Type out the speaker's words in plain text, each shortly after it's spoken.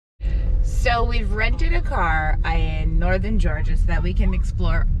So we've rented a car in northern Georgia so that we can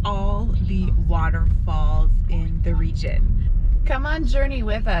explore all the waterfalls in the region. Come on journey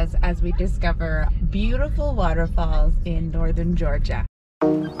with us as we discover beautiful waterfalls in northern Georgia.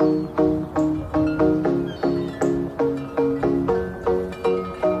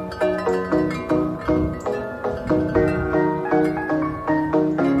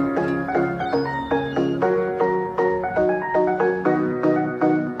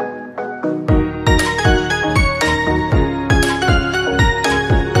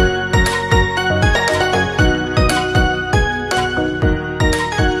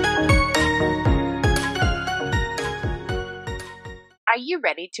 Are you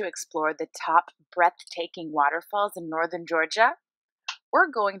ready to explore the top breathtaking waterfalls in northern Georgia? We're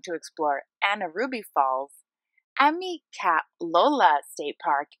going to explore Ruby Falls, Amicalola State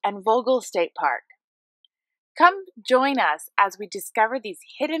Park, and Vogel State Park. Come join us as we discover these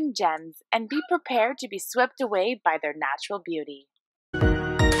hidden gems and be prepared to be swept away by their natural beauty.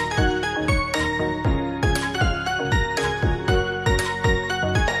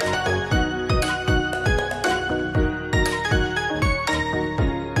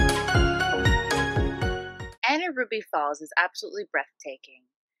 Ruby Falls is absolutely breathtaking,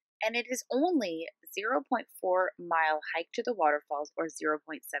 and it is only 0.4-mile hike to the waterfalls or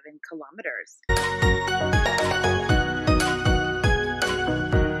 0.7 kilometers.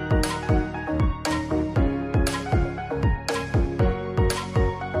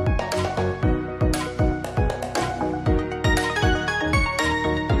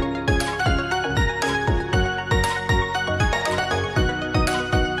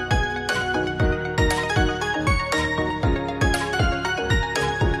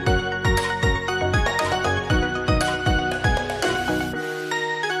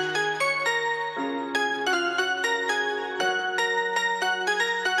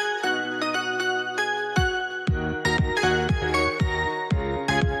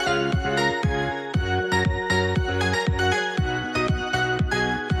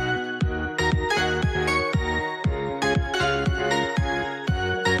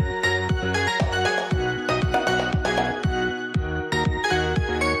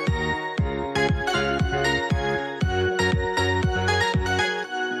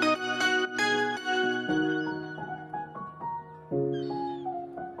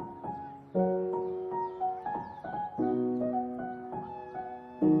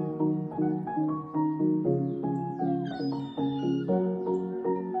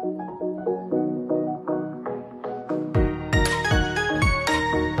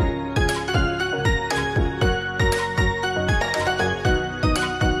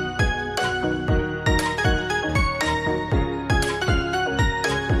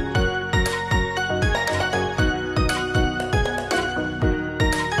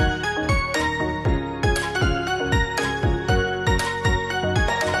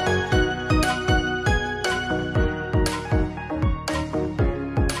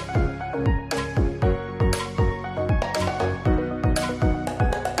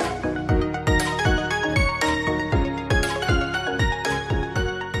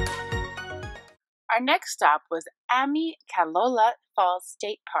 Our next stop was Amicalola Falls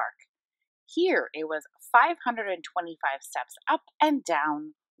State Park. Here it was 525 steps up and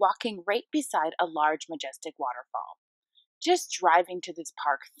down, walking right beside a large majestic waterfall. Just driving to this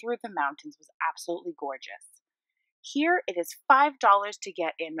park through the mountains was absolutely gorgeous. Here it is $5 to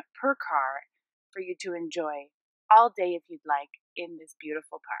get in per car for you to enjoy all day if you'd like in this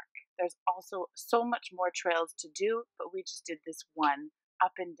beautiful park. There's also so much more trails to do, but we just did this one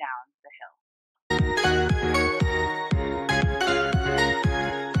up and down the hill.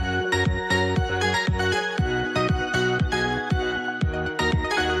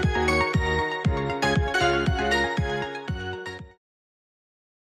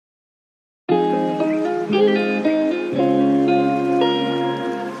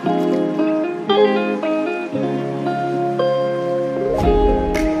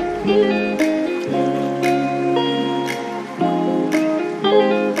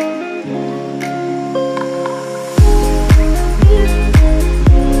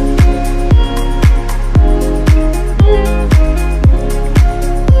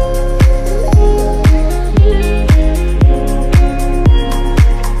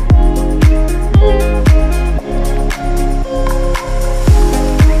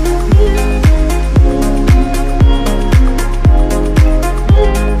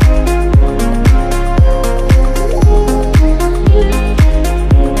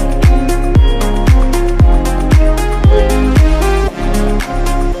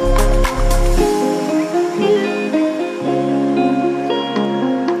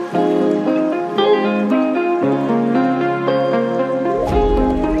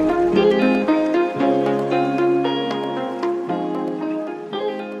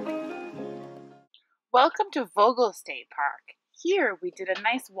 on to Vogel State Park. Here we did a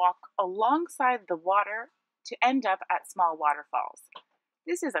nice walk alongside the water to end up at small waterfalls.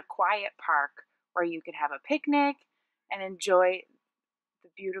 This is a quiet park where you can have a picnic and enjoy the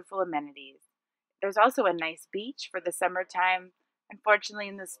beautiful amenities. There's also a nice beach for the summertime. Unfortunately,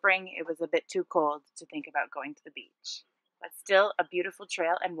 in the spring, it was a bit too cold to think about going to the beach. But still, a beautiful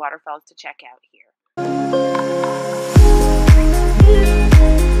trail and waterfalls to check out here.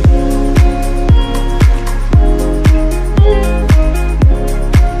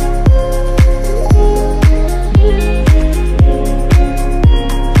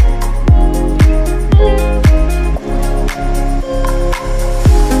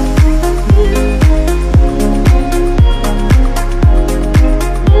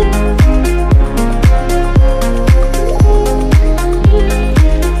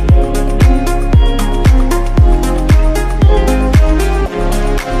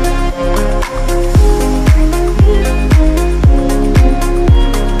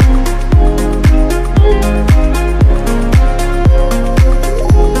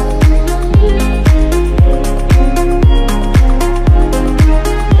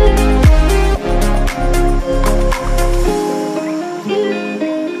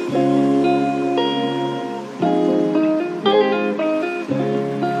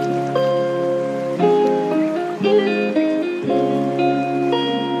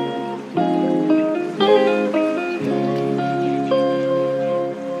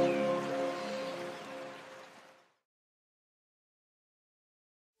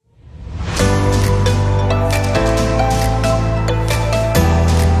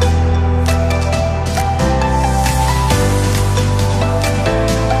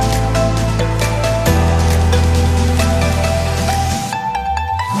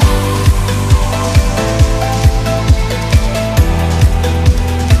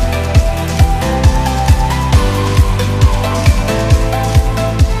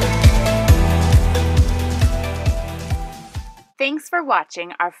 Thanks for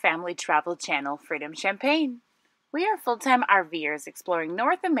watching our family travel channel, Freedom Champagne. We are full-time RVers exploring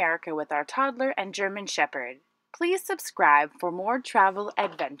North America with our toddler and German Shepherd. Please subscribe for more travel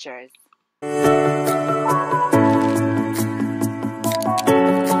adventures.